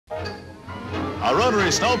A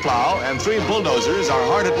rotary snowplow and 3 bulldozers are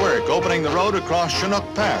hard at work opening the road across Chinook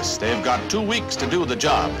Pass. They've got 2 weeks to do the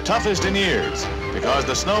job, toughest in years, because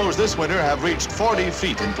the snows this winter have reached 40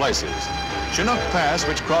 feet in places. Chinook Pass,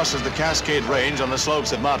 which crosses the Cascade Range on the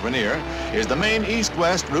slopes of Mount Rainier, is the main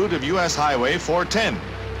east-west route of U.S. Highway 410.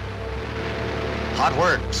 Hot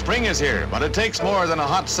work. Spring is here, but it takes more than a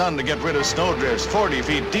hot sun to get rid of snowdrifts 40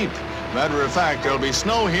 feet deep. Matter of fact, there'll be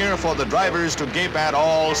snow here for the drivers to gape at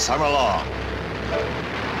all summer long.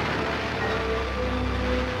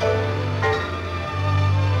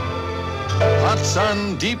 Hot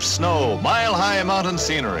sun, deep snow, mile-high mountain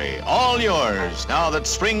scenery, all yours now that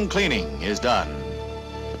spring cleaning is done.